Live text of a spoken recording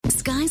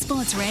Sky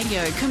Sports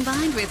Radio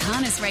combined with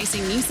Harness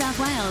Racing New South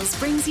Wales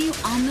brings you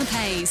On the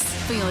Pace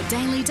for your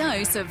daily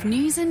dose of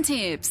news and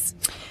tips.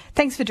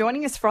 Thanks for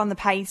joining us for On the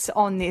Pace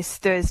on this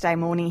Thursday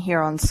morning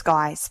here on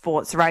Sky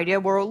Sports Radio.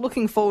 We're all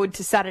looking forward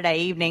to Saturday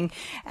evening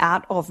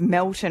out of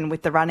Melton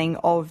with the running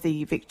of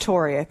the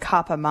Victoria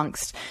Cup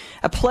amongst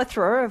a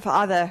plethora of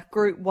other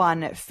Group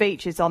 1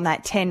 features on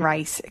that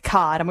 10-race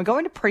card. And we're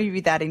going to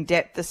preview that in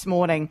depth this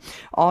morning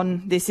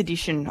on this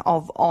edition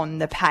of On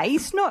the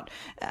Pace. Not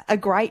a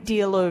great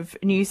deal of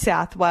New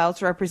South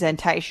Wales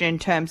representation in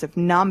terms of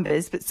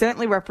numbers, but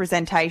certainly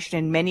representation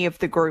in many of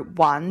the Group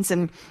 1s.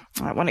 And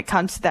when it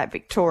comes to that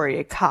Victoria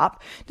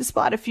Cup,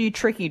 despite a few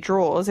tricky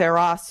draws, there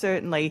are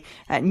certainly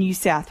New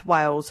South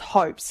Wales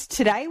hopes.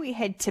 Today we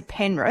head to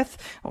Penrith,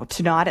 or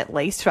tonight at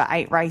least, for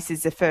 8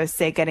 races. The first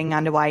set getting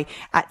underway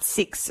at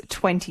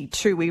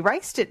 6:22. We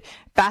raced at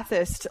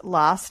Bathurst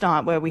last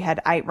night where we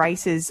had 8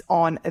 races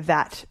on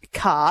that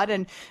card,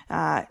 and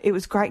it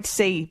was great to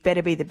see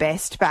Better Be the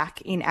Best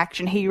back in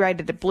action. He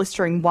rated a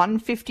blistering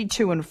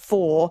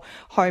 152-4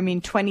 home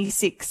in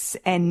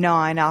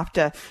 26-9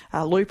 after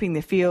looping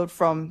the field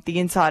from the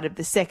inside of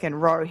the second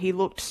row. He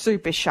looked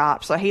super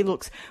sharp, so he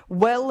looks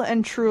well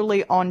and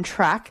truly on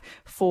track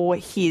for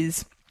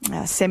his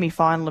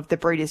semi-final of the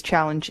Breeders'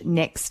 Challenge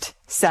next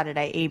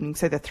Saturday evening.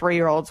 So the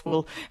 3-year-olds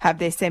will have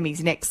their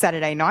semis next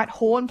Saturday night.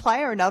 Horn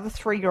Player, another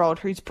 3-year-old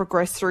who's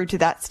progressed through to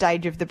that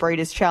stage of the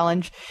Breeders'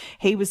 Challenge.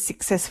 He was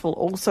successful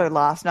also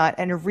last night,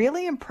 and a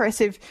really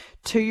impressive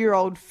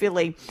 2-year-old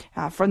filly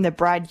from the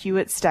Brad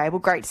Hewitt stable.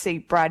 Great to see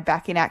Brad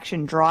back in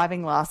action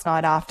driving last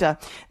night after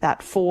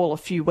that fall a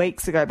few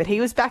weeks ago. But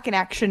he was back in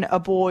action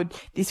aboard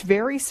this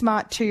very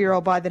smart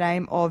 2-year-old by the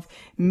name of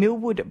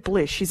Millwood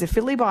Bliss. She's a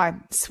filly by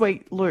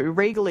Sweet Lou,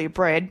 regally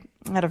bred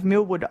out of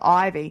Millwood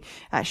Ivy.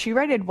 She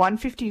rated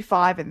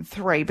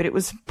 155-3, but it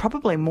was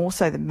probably more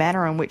so the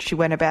manner in which she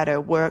went about her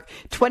work.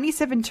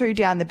 27-2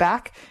 down the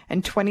back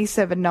and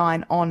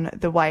 27-9 on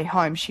the way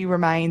home. She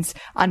remains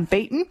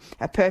unbeaten,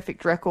 a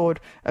perfect record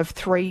of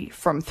 3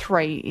 from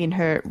 3 in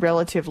her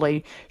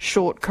relatively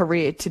short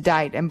career to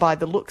date. And by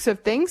the looks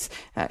of things,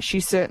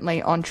 she's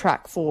certainly on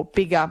track for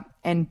bigger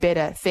and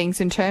better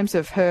things in terms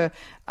of her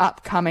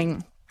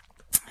upcoming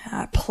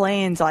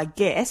plans, I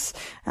guess.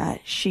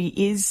 She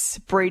is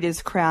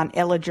Breeders' Crown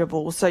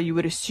eligible, so you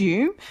would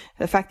assume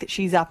the fact that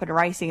she's up and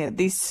racing at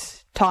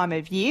this time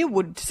of year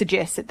would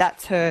suggest that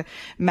that's her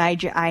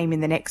major aim in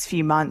the next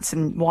few months,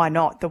 and why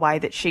not, the way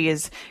that she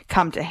has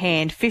come to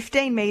hand.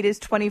 15 metres,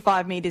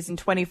 25 metres and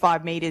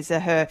 25 metres are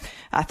her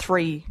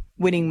 3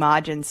 winning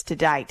margins to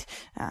date,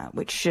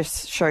 which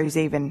just shows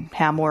even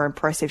how more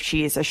impressive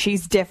she is. So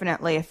she's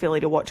definitely a filly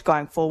to watch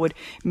going forward,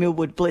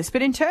 Millwood Bliss.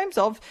 But in terms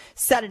of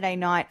Saturday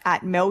night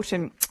at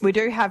Melton, we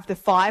do have the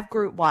 5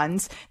 Group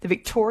 1s, the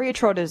Victoria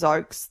Trotters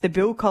Oaks, the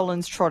Bill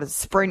Collins Trotters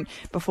Sprint,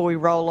 before we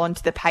roll on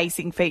to the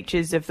pacing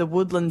features of the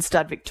Woodland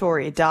Stud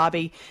Victoria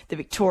Derby, the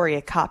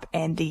Victoria Cup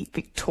and the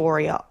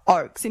Victoria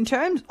Oaks. In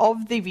terms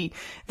of the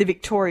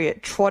Victoria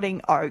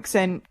Trotting Oaks,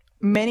 and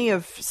many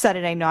of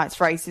Saturday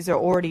night's races are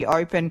already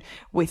open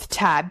with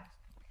Tab.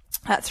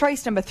 That's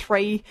race number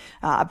 3.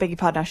 I beg your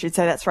pardon, I should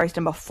say that's race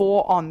number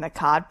 4 on the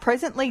card.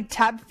 Presently,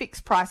 Tab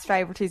fixed price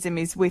favouritism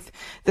is with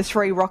the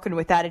 3 Rockin'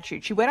 With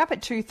Attitude. She went up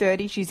at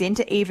 2.30. She's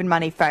into even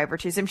money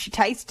favouritism. She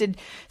tasted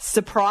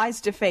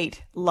surprise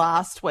defeat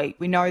last week.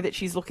 We know that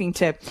she's looking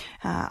to,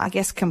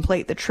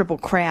 complete the Triple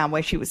Crown,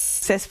 where she was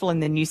successful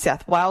in the New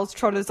South Wales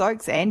Trotters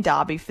Oaks and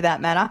Derby for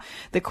that matter,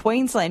 the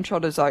Queensland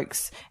Trotters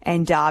Oaks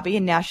and Derby,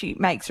 and now she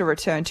makes a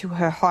return to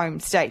her home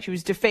state. She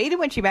was defeated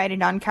when she made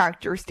an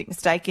uncharacteristic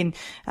mistake in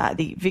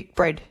the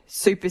Vicbred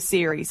Super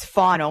Series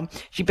final.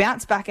 She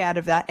bounced back out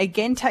of that,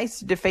 again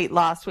tasted defeat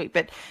last week,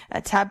 but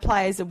Tab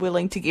players are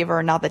willing to give her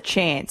another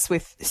chance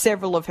with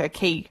several of her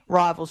key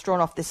rivals drawn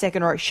off the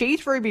second row.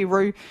 She's Ruby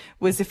Roo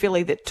was the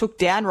filly that took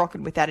down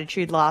Rockin' With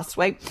Attitude last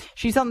week.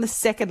 She's on the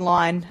second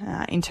line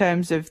in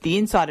terms of the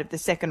inside of the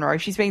second row.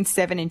 She's been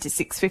 7 into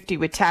 650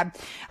 with Tab.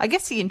 I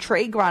guess the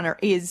intrigue runner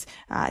is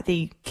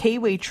the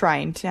Kiwi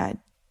trained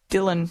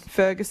Dylan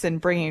Ferguson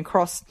bringing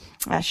across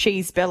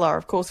She's Bella,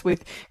 of course,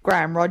 with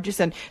Graham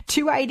Rogerson.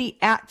 280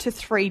 out to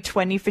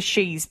 320 for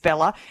She's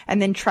Bella.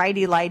 And then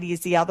Tradie Lady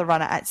is the other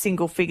runner at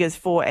single figures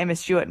for Emma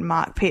Stewart and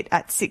Mark Pitt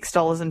at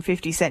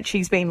 $6.50.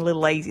 She's been a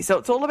little easy. So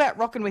it's all about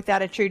Rockin' With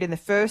Attitude in the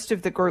first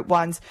of the Group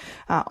 1s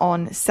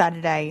on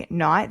Saturday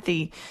night.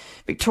 The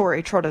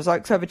Victoria Trotters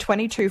Oaks over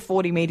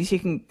 22.40 metres. You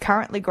can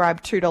currently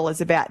grab $2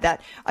 about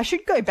that. I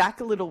should go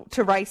back a little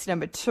to race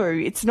number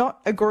 2. It's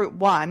not a Group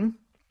 1.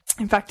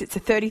 In fact, it's a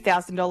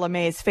 $30,000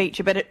 mares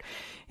feature, but it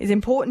is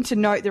important to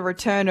note the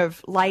return of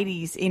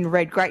Ladies in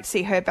Red. Great to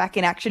see her back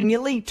in action.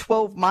 Nearly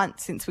 12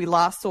 months since we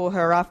last saw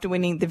her after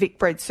winning the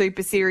Vicbred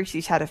Super Series.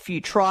 She's had a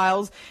few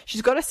trials.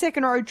 She's got a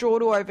second row draw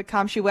to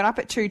overcome. She went up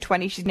at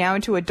 $2.20. She's now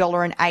into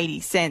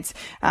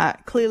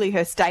 $1.80. Clearly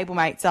her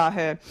stablemates are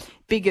her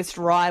biggest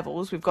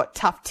rivals. We've got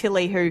Tough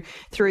Tilly, who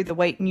through the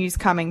week news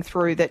coming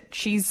through that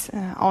she's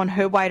on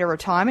her way to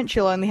retirement.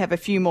 She'll only have a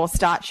few more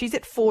starts. She's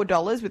at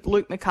 $4 with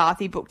Luke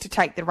McCarthy booked to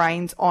take the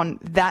reins on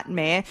that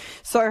mare.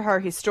 Soho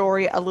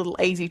Historia, a little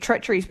easy.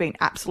 Treachery's been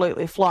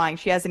absolutely flying.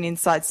 She has an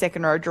inside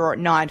second row draw at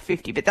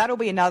 $9.50, but that'll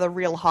be another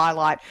real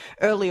highlight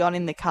early on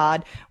in the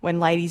card when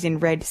Ladies in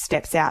Red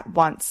steps out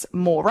once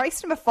more.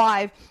 Race number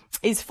 5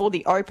 is for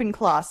the open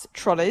class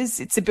trotters.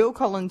 It's a Bill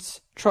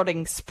Collins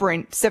trotting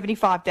sprint,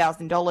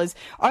 $75,000.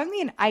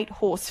 Only an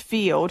 8-horse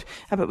field,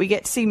 but we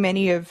get to see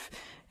many of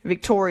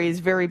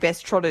Victoria's very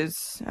best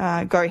trotters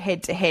go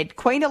head-to-head.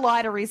 Queen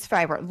Elida is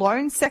favourite.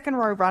 Lone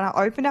second-row runner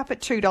opened up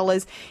at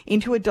 $2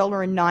 into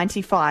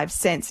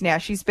 $1.95. Now,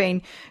 she's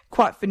been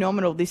quite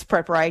phenomenal this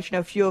preparation.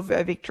 A few of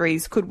her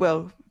victories could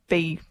well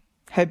be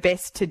her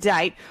best to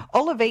date.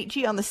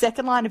 Olivici on the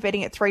second line of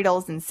betting at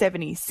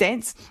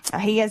 $3.70.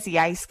 He has the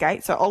ace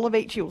gate, so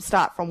Olivici will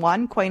start from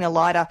 1. Queen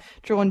Elida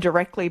drawn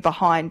directly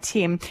behind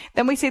him.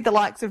 Then we see the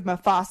likes of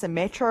Mufasa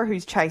Metro,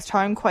 who's chased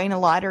home Queen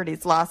Elida at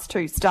his last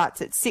 2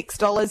 starts at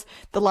 $6.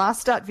 The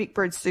last start,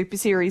 Vicbred Super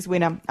Series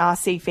winner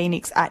RC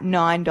Phoenix at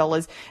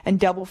 $9, and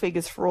double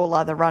figures for all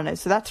other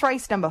runners. So that's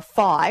race number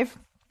 5.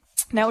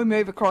 Now we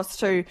move across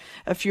to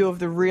a few of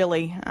the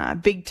really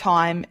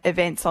big-time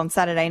events on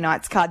Saturday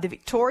night's card. The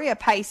Victoria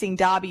Pacing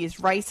Derby is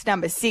race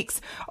number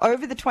 6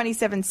 over the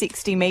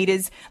 2760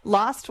 metres.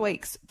 Last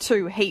week's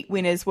 2 heat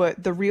winners were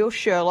the Real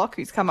Sherlock,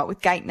 who's come up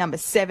with gate number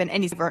 7,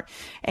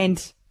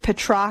 and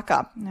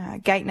Petrarca,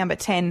 gate number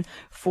 10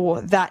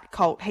 for that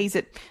colt. He's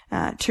at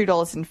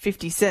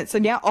 $2.50. So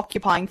now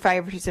occupying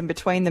favouritism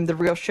between them, the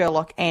Real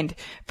Sherlock and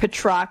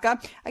Petrarca.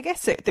 I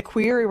guess the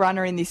query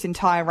runner in this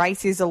entire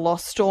race is a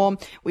Lost Storm.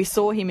 We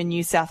saw him in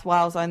New South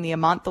Wales only a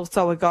month or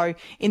so ago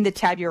in the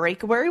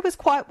Taburica, where he was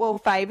quite well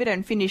favoured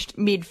and finished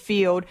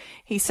midfield.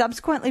 He's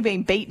subsequently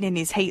been beaten in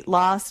his heat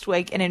last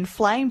week, and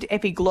inflamed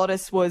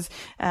epiglottis was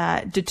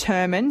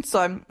determined.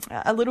 So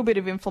a little bit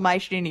of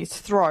inflammation in his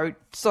throat.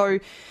 So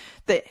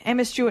the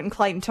Emma Stewart and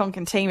Clayton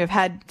Tonkin team have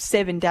had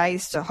 7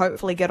 days to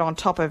hopefully get on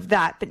top of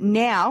that. But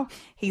now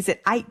he's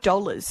at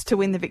 $8 to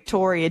win the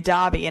Victoria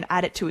Derby and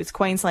add it to his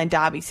Queensland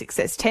Derby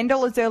success.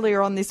 $10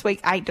 earlier on this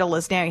week,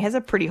 $8 now. He has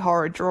a pretty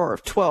horrid draw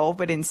of 12,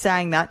 but in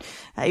saying that,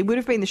 he would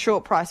have been the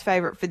short price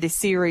favourite for this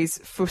series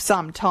for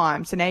some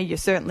time. So now you're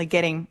certainly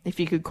getting, if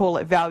you could call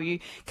it, value.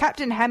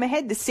 Captain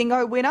Hammerhead, the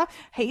Singo winner,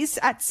 he's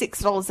at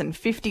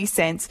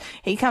 $6.50.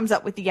 He comes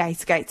up with the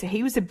ace gate, so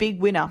he was a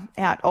big winner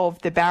out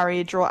of the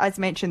barrier draw. As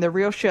mentioned, the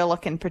Real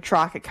Sherlock and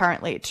Petrarca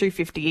currently at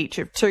 $2.50 each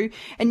of 2.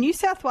 And New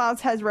South Wales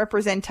has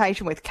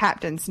representation with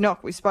Captain's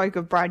Knock. We spoke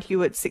of Brad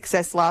Hewitt's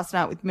success last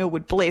night with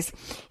Millwood Bliss.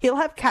 He'll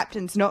have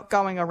Captain's Knock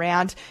going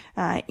around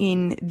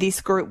in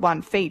this Group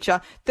 1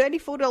 feature.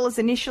 $34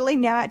 initially,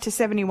 now out to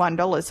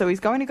 $71. So he's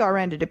going to go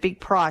around at a big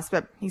price,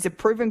 but he's a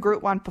proven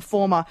Group 1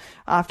 performer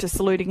after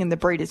saluting in the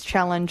Breeders'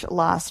 Challenge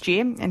last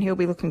year, and he'll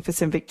be looking for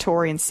some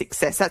Victorian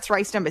success. That's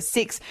race number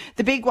 6.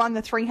 The big one,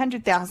 the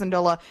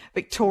 $300,000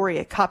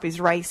 Victoria Cup,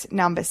 is race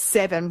number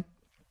 7.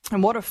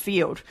 And what a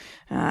field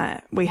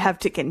we have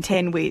to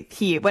contend with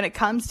here. When it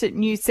comes to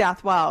New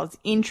South Wales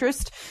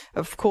interest,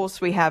 of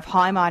course, we have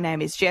Hi, My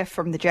Name is Jeff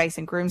from the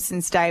Jason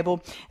Grimson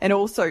stable, and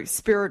also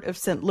Spirit of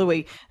St.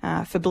 Louis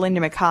for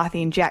Belinda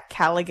McCarthy and Jack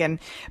Callaghan,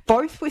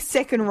 both with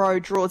second row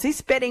draws.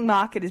 This betting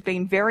market has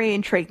been very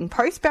intriguing.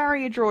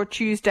 Post-barrier draw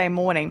Tuesday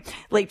morning,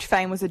 Leap to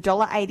Fame was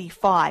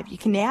 $1.85. You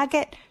can now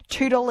get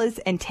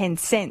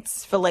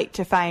 $2.10 for Leap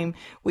to Fame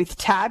with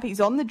Tab.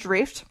 He's on the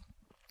drift.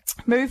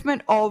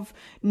 Movement of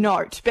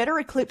note. Better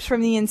Eclipse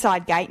from the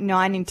inside gate,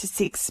 9 into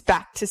 6,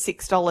 back to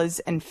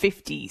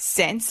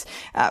 $6.50.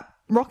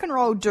 Rock and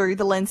Roll Do,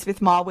 the Len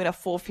Smith Mile winner,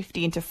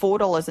 $4.50 into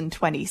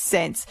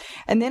 $4.20.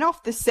 And then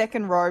off the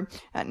second row,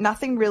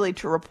 nothing really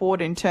to report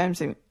in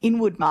terms of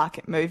inward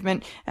market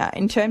movement.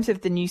 In terms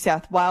of the New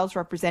South Wales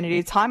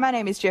representatives, Hi, My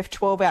Name is Jeff,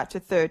 12 out to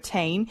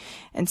 13,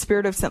 and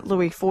Spirit of St.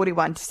 Louis,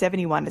 41 to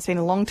 71. It's been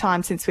a long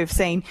time since we've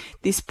seen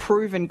this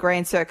proven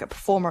Grand Circuit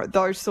performer at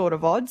those sort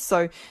of odds.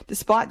 So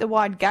despite the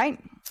wide gate,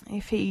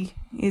 if he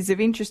is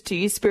of interest to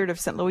you, Spirit of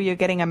St. Louis, you're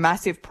getting a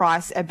massive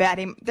price about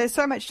him. There's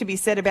so much to be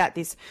said about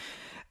this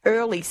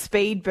early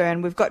speed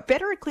burn. We've got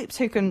Better Eclipse,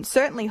 who can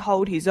certainly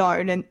hold his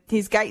own, and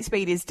his gate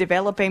speed is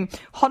developing.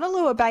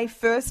 Honolulu Bay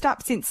first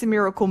up since the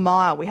Miracle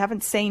Mile. We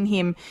haven't seen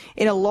him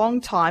in a long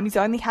time. He's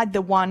only had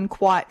the one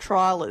quiet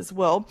trial as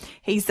well.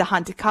 He's the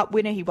Hunter Cup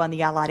winner. He won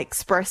the Allied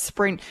Express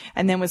Sprint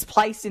and then was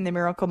placed in the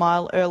Miracle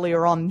Mile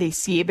earlier on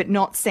this year, but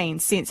not seen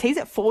since. He's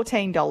at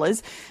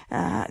 $14.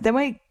 Then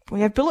we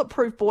have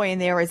Bulletproof Boy in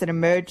there as an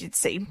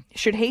emergency.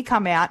 Should he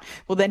come out,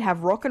 we'll then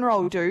have Rock and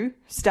Roll Do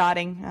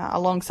starting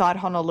alongside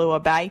Honolulu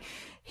Bay.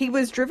 He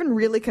was driven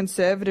really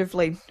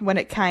conservatively when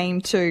it came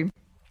to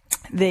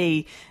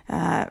the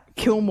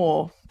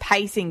Kilmore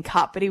Pacing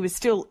Cup, but he was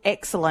still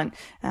excellent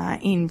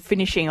in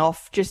finishing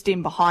off just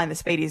in behind the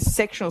speed. His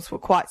sectionals were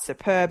quite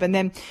superb. And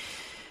then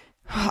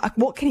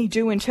what can he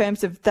do in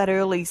terms of that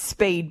early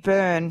speed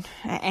burn,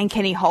 and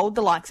can he hold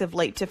the likes of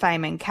Leap to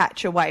Fame and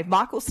Catch a Wave?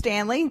 Michael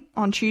Stanley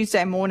on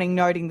Tuesday morning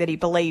noting that he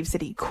believes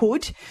that he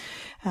could.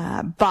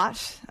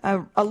 But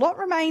a lot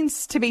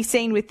remains to be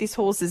seen with this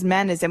horse's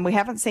manners, and we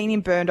haven't seen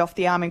him burned off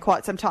the arm in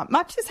quite some time.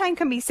 Much the same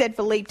can be said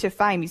for Leap to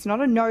Fame. He's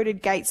not a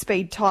noted gate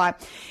speed type,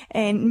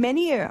 and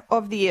many are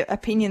of the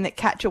opinion that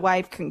Catch a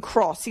Wave can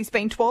cross. He's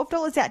been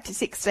 $12 out to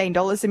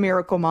 $16, a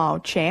Miracle Mile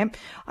champ.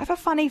 I have a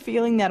funny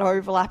feeling that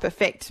overlap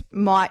effect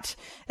might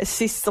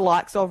assist the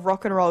likes of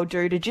Rock and Roll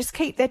Do to just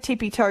keep their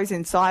tippy toes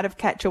inside of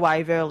Catch a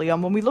Wave early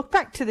on. When we look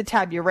back to the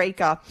Tab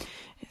Eureka,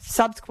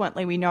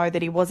 subsequently, we know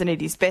that he wasn't at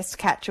his best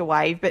Catch a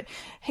Wave, but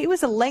he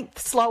was a length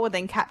slower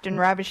than Captain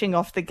Ravishing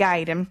off the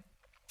gate. And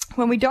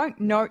when we don't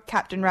note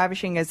Captain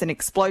Ravishing as an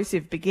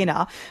explosive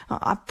beginner,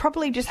 I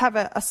probably just have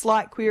a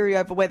slight query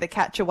over whether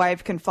Catch a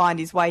Wave can find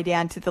his way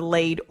down to the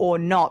lead or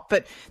not.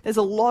 But there's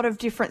a lot of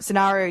different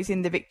scenarios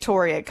in the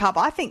Victoria Cup.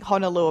 I think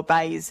Honolulu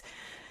Bay is,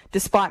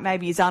 despite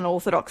maybe his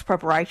unorthodox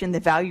preparation, the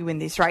value in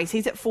this race.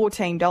 He's at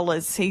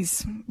 $14.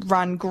 He's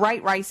run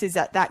great races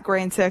at that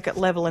Grand Circuit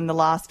level in the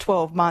last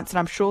 12 months, and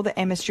I'm sure that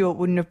Emma Stewart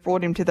wouldn't have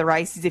brought him to the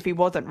races if he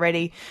wasn't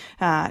ready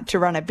to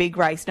run a big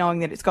race, knowing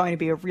that it's going to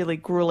be a really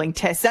gruelling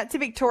test. That's the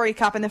Victoria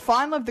Cup, and the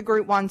final of the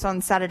Group 1s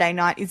on Saturday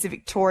night is the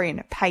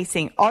Victorian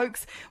Pacing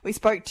Oaks. We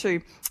spoke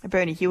to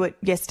Bernie Hewitt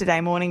yesterday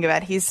morning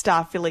about his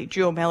star filly,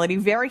 Jewel Melody.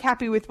 Very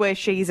happy with where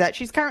she's at.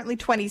 She's currently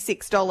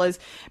 $26.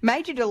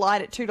 Major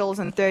Delight at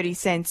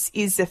 $2.30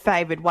 is the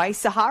favoured way.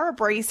 Sahara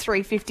Breeze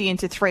 $3.50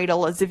 into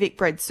 $3. The Vic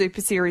Bred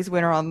Super Series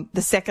winner on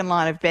the second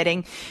line of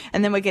betting.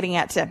 And then we're getting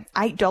out to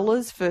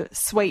 $8 for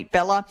Sweet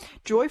Bella.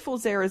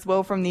 Joyful's there as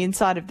well from the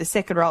inside of the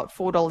second row at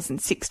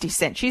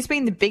 $4.60. She's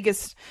been the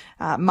biggest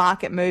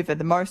market mover,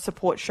 the most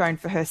support shown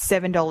for her,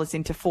 $7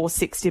 into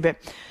 $4.60. But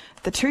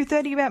the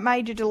 $2.30 about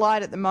Major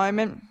Delight at the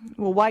moment,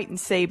 we'll wait and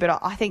see,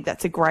 but I think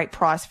that's a great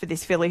price for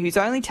this filly who's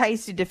only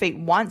tasted defeat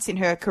once in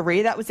her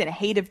career. That was in a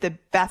heat of the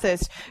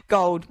Bathurst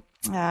Gold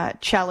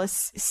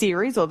Chalice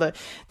series, or the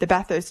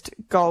Bathurst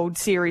Gold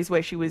series,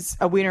 where she was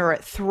a winner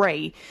at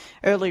 3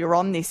 earlier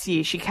on this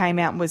year. She came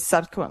out and was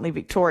subsequently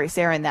victorious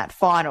there in that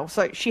final.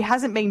 So she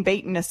hasn't been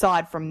beaten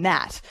aside from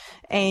that.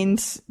 And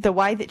the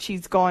way that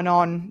she's gone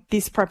on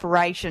this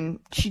preparation,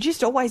 she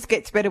just always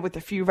gets better with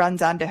a few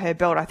runs under her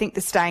belt. I think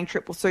the staying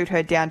trip will suit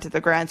her down to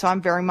the ground. So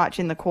I'm very much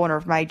in the corner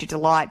of Major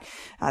Delight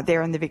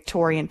there in the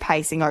Victorian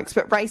Pacing Oaks.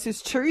 But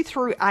races 2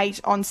 through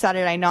 8 on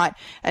Saturday night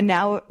are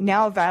now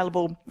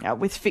available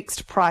with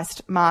fixed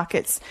priced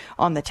markets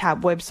on the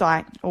Tab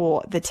website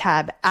or the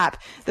Tab app.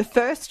 The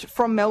first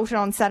from Melton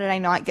on Saturday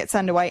night gets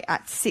underway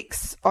at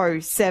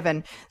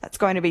 6:07. That's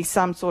going to be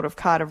some sort of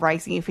card of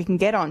racing. If we can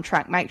get on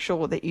track, make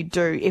sure that you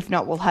do. If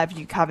not, we'll have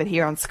you covered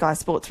here on Sky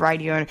Sports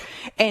Radio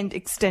and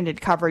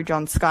extended coverage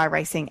on Sky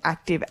Racing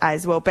Active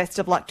as well. Best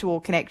of luck to all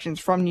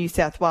connections from New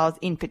South Wales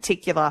in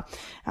particular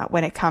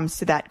when it comes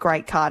to that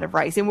great card of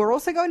racing. We're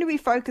also going to be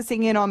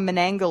focusing in on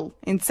Menangle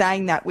in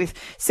saying that, with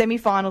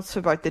semi-finals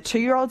for both the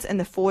 2-year-olds and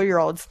the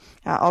 4-year-olds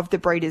of the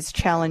Breeders'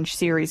 Challenge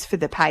Series for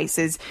the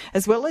Pacers,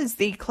 as well as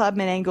the Club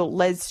Menangle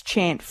Les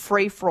Chant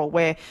Free-For-All,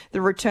 where the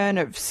return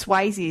of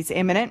Swayze is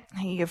imminent.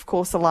 He, of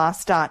course, the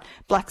last start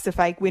Black's a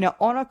Fake winner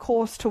on a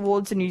course towards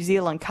the New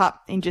Zealand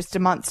Cup in just a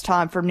month's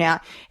time from now.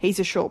 He's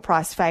a short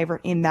price favourite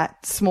in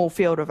that small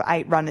field of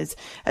 8 runners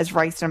as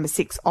race number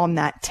 6 on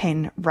that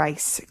 10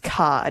 race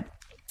card.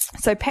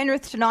 So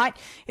Penrith tonight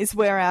is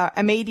where our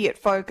immediate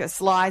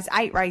focus lies.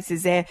 8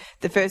 races there.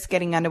 The first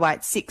getting underway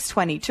at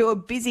 6:22. A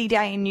busy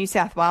day in New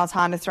South Wales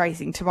harness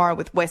racing tomorrow,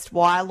 with West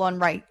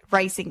Wyalong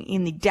racing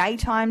in the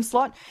daytime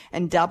slot,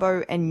 and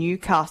Dubbo and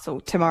Newcastle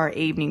tomorrow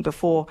evening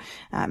before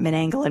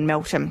Menangle and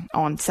Melton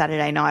on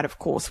Saturday night, of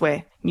course,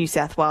 where New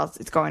South Wales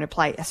is going to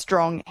play a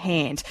strong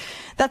hand.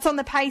 That's on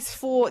the pace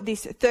for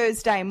this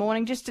Thursday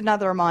morning. Just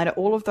another reminder,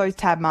 all of those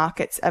Tab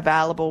markets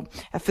available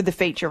for the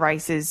feature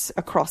races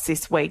across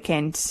this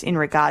weekend. In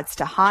regards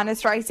to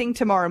harness racing,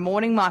 tomorrow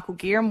morning, Michael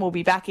Gearam will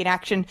be back in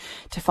action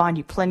to find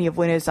you plenty of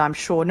winners, I'm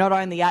sure, not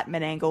only at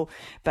Menangle,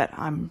 but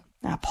I'm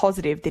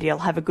positive that he'll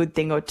have a good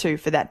thing or two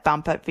for that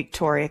bumper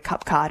Victoria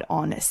Cup card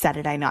on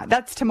Saturday night.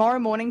 That's tomorrow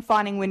morning,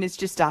 finding winners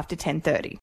just after 10:30.